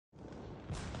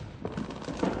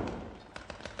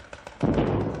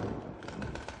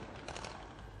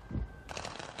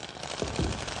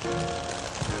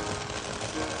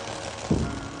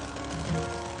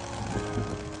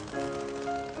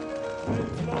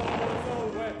clothes are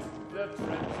wet, the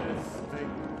trenches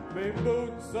stink. Me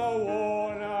boots are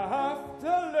worn, I have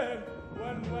to limp.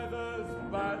 When weather's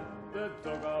bad, the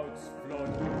dugouts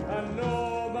flood, and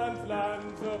no man's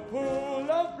land's a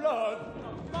pool of blood.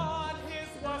 The mud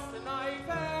is worse than I've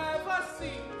ever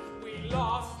seen. We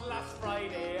lost last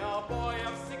Friday, a boy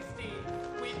of 16.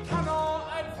 We cannot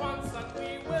advance and we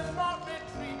will not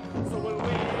retreat, so we'll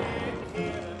wait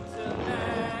here until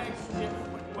next year,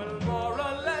 when we'll more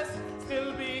or less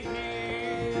still be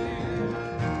here.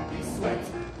 We sweat,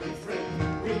 we drink,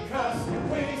 we curse,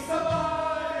 we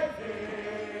survive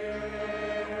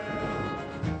here.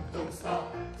 Don't stop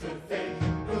to think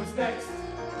who's next.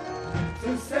 To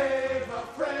save a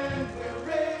friend, we'll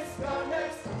risk our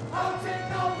necks. Out in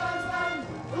no man's land,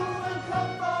 who will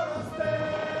come for us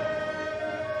there?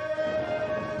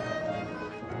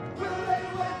 Will they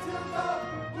wait till dawn?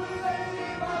 Will they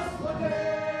leave us for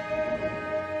dead?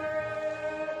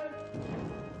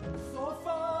 So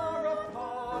far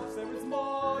apart, there is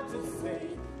more to say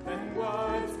than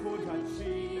words could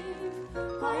achieve. I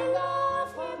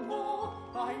love her more,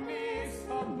 I miss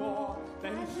her more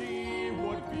than she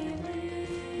would be me.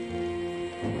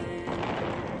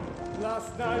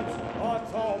 Last night, our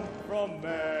Tom from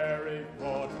Mary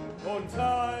brought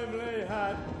untimely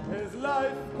had his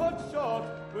life cut short.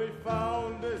 We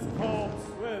found his corpse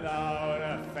without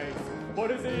a face, but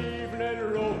his evening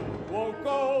room won't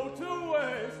go to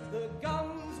waste. The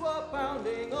guns were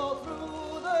pounding all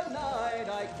through the night.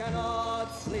 I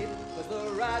cannot sleep, cause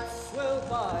the rats will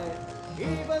bite.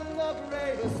 Even the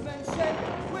bravest men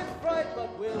shake with fright, but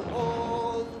we'll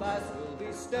hold fast, we'll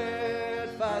be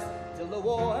steadfast, till the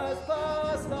war has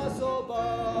passed us all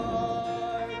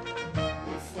by.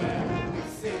 We swear, we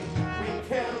sing, we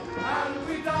kill, and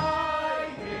we die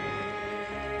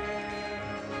here.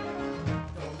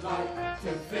 Don't like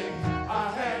to think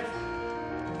ahead,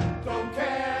 don't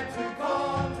care to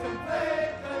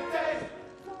contemplate the dead.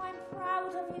 No, I'm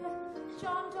proud of you,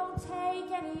 John, don't take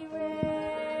any risks.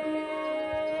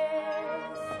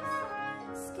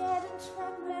 Scared and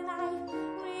trembling, I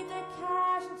read the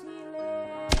casualty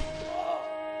list.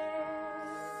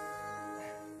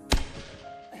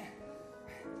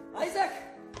 Isaac!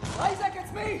 Isaac,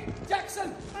 it's me!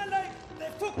 Jackson! My leg! They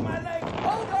took my leg!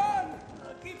 Hold on!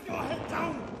 Keep your head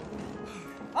down!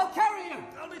 I'll carry you!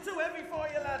 I'll be too heavy for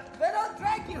you, lad! Then I'll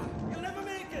drag you! You'll never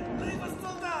make it! Leave us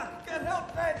till dark! Can't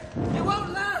help that! You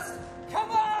won't last!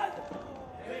 Come on!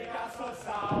 They gasp for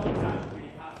sound and we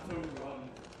have to run.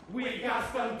 We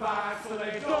gasp them back so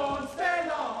they don't stay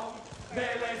long.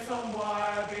 They lay some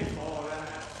wire before an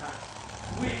attack.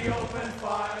 We open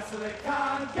fire so they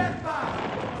can't get back.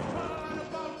 Turn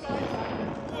about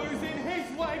Isaac, losing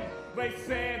his way. They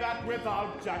say that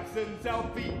without Jackson,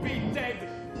 Delphi be dead.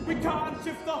 We can't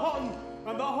shift the Hun,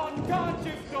 and the Hun can't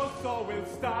shift us, so we'll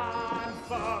stand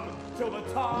firm till the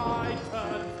tide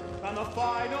turns and the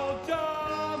final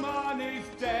German is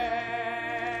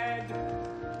dead.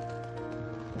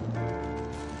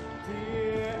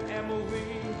 Dear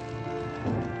Emily,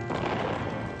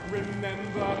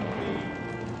 remember me.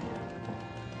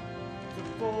 The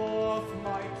fourth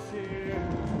my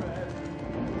children.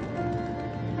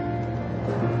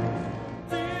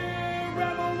 Dear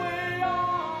Emily, I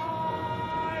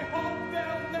hope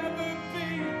there'll never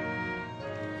be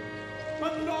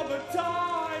another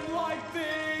time like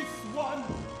this one.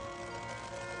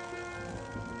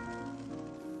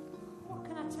 What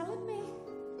can I tell him, May?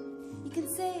 You can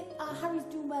say Harry's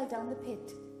doing well down the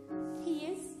pit. He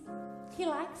is. He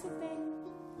likes it there.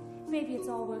 Maybe it's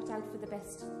all worked out for the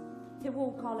best. They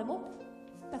won't call him up.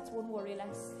 That's one worry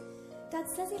less. Dad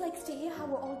says he likes to hear how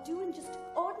we're all doing, just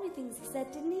ordinary things, he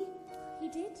said, didn't he? He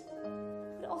did.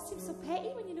 But it all seems so petty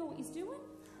when you know what he's doing.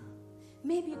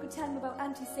 Maybe you could tell him about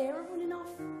Auntie Sarah running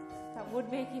off. That would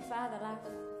make your father laugh.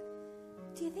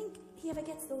 Do you think he ever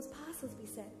gets those parcels we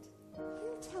sent?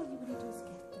 He'll tell you when he does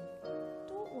get them.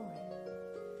 Don't worry.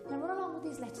 Now run along with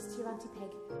these letters to your Auntie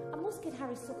Peg. I must get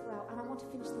Harry's supper out and I want to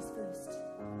finish this first.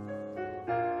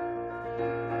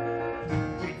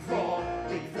 We crawl,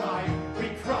 we fly, we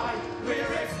cry,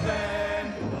 we're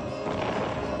expendable.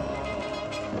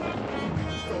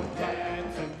 Don't dare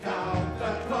to count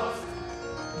the cost.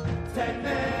 10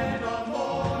 men or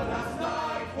more last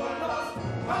night were lost.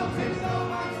 Counting no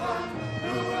man's land,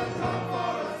 who will come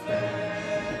for us there?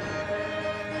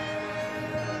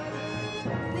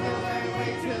 Will they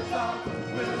wait till dawn?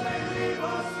 Will they leave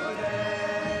us for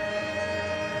dead?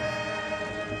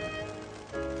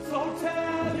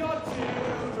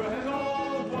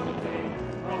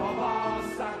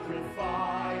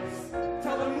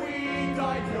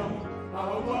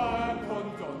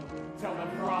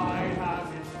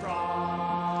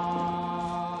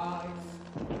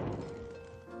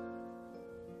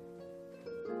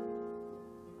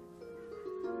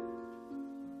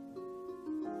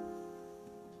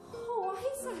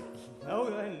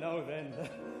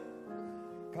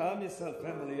 Calm yourself,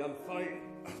 Emily. I'm fine.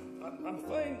 I'm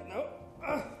fine now.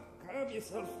 Calm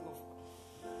yourself, love.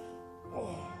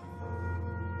 Oh.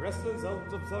 Wrestling's out,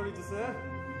 I'm sorry to say.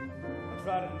 I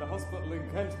tried it in the hospital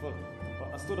in Kent, but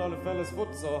I stood on a fella's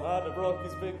foot so hard I broke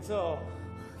his big toe.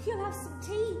 You'll have some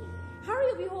tea.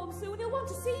 Harry will be home soon. He'll want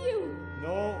to see you.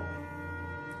 No.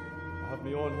 I have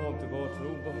my own home to go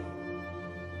to, but...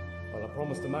 Well, I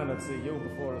promised the man I'd see you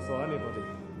before I saw anybody.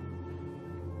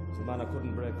 It's a man I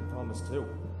couldn't break a promise to.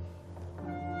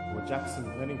 With Jackson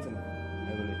Pennington,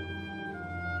 Emily.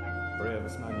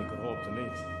 Bravest man you could hope to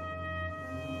meet.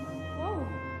 Oh.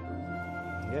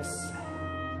 Yes.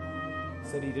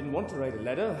 Said he didn't want to write a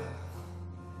letter.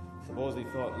 Suppose he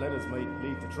thought letters might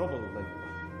lead to trouble, like...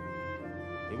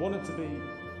 He wanted to be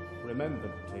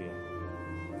remembered to you.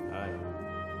 Aye.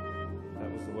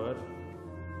 That was the word.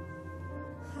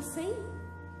 I see.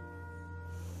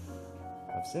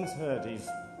 I've since heard he's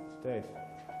dead.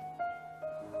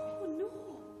 Oh, no.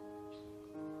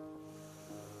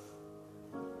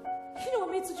 You know,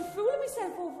 I made such a fool of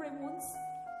myself over him once.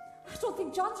 I don't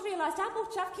think John's realised how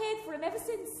much I've cared for him ever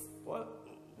since. Well,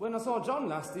 when I saw John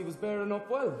last, he was bearing up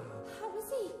well. How was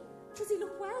he? Does he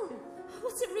look well?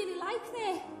 What's it really like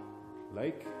there?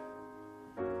 Like?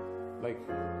 Like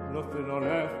nothing on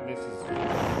earth, Mrs.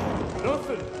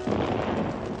 Nothing!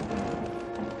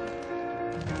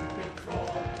 We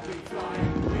crawl, we climb,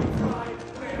 we cry,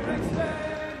 we're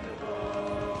expendable.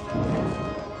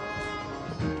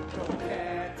 Don't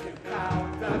care to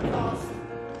count the cost.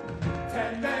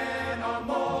 10 men or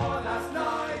more last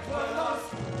night were lost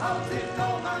out in no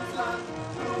man's land.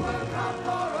 Who will come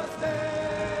for us there?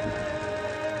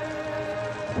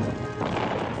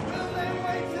 Will they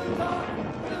wait till dark?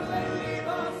 Will they leave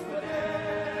us for dead?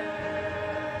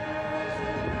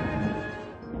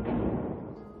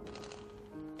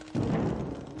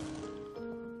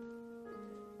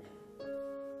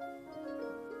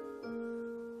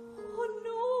 Oh,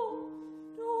 no.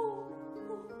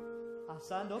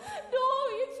 Stand up. No,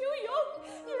 you're too young.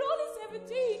 You're only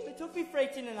 17. It took me for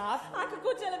 18 and a half. I could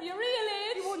go tell him your real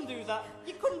age. You wouldn't do that.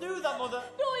 You couldn't do that, Mother.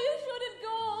 No, you shouldn't go.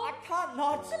 I can't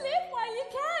not. Live while you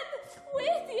can.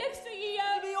 Wait the extra year.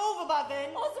 It'll be over by then.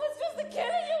 Oh, so it's just the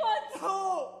killing you want. No!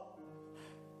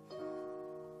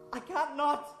 I can't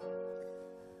not.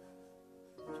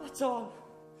 That's all.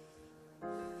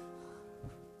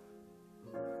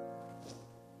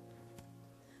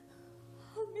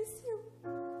 I'll miss you.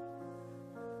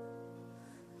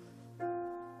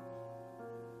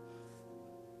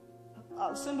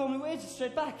 I'll send all my wages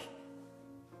straight back.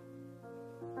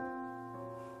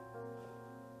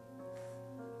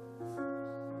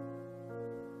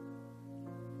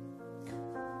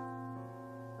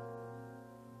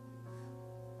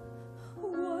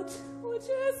 What would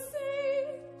you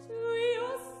say to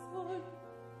your son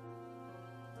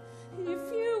if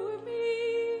you were me?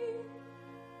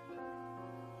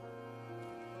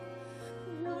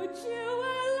 Would you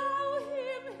allow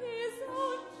him his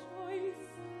own choice?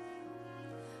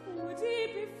 Would he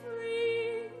be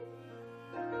free?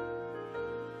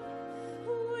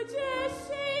 Would you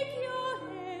shake your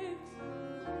head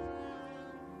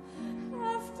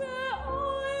after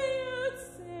all you'd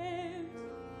said,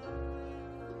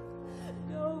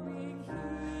 knowing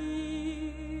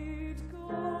he'd go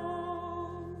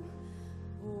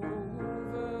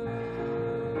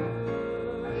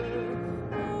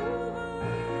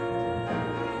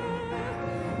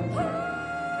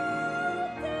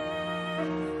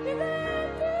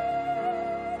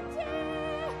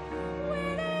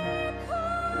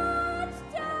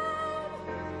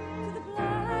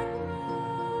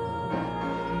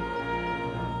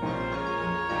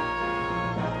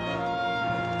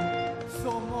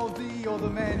Some of the other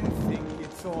men think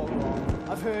it's all wrong.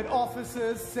 I've heard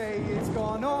officers say it's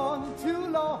gone on too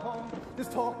long. There's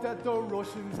talk that the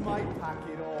Russians might pack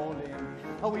it all in.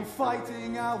 Are we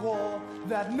fighting a war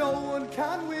that no one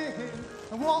can win?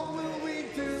 And what will we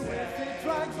do if it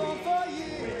drags on for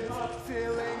years?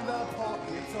 Filling the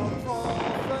pockets of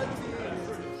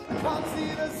profiteers. I can't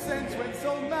see the sense when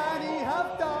so many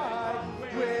have died.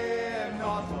 We're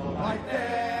not alright,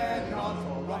 they're not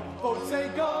alright. Both say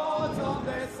God's on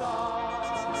their side.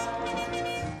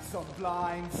 Some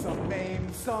blind, some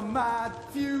maimed, some mad,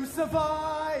 few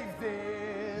survive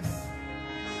this.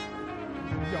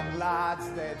 Young lads,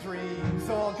 their dreams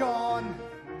all gone.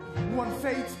 One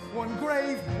fate, one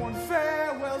grave, one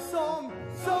farewell song.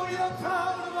 So you're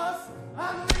proud of us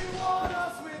and reward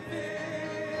us with this.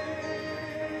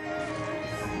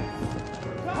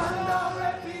 And our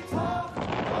epitaph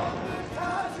on the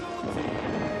casualty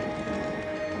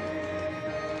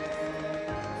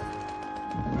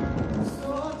list.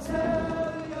 So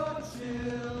tell your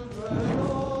children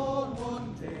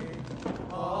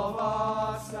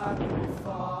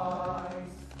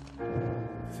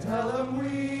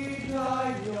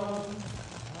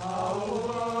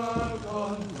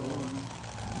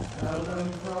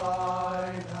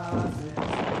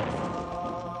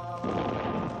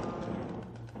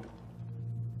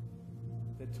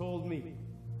told me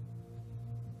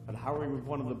that Harry was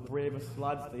one of the bravest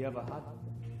lads they ever had.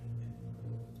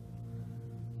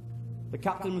 The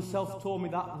captain himself told me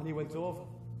that when he went over.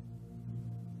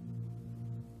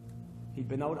 He'd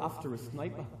been out after a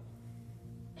sniper.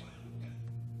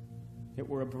 It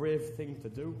were a brave thing to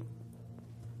do.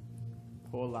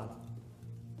 Poor lad.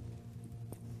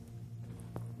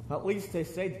 At least they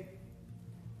said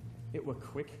it were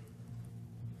quick.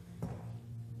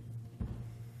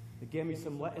 They gave me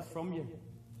some letters from you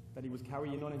that he was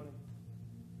carrying on him.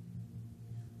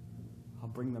 I'll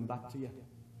bring them back to you.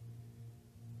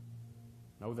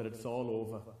 Now that it's all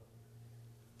over.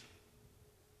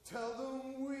 Tell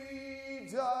them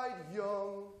we died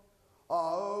young,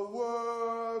 our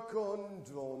work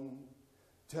undone.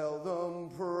 Tell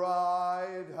them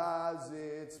pride has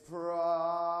its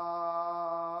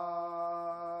pride.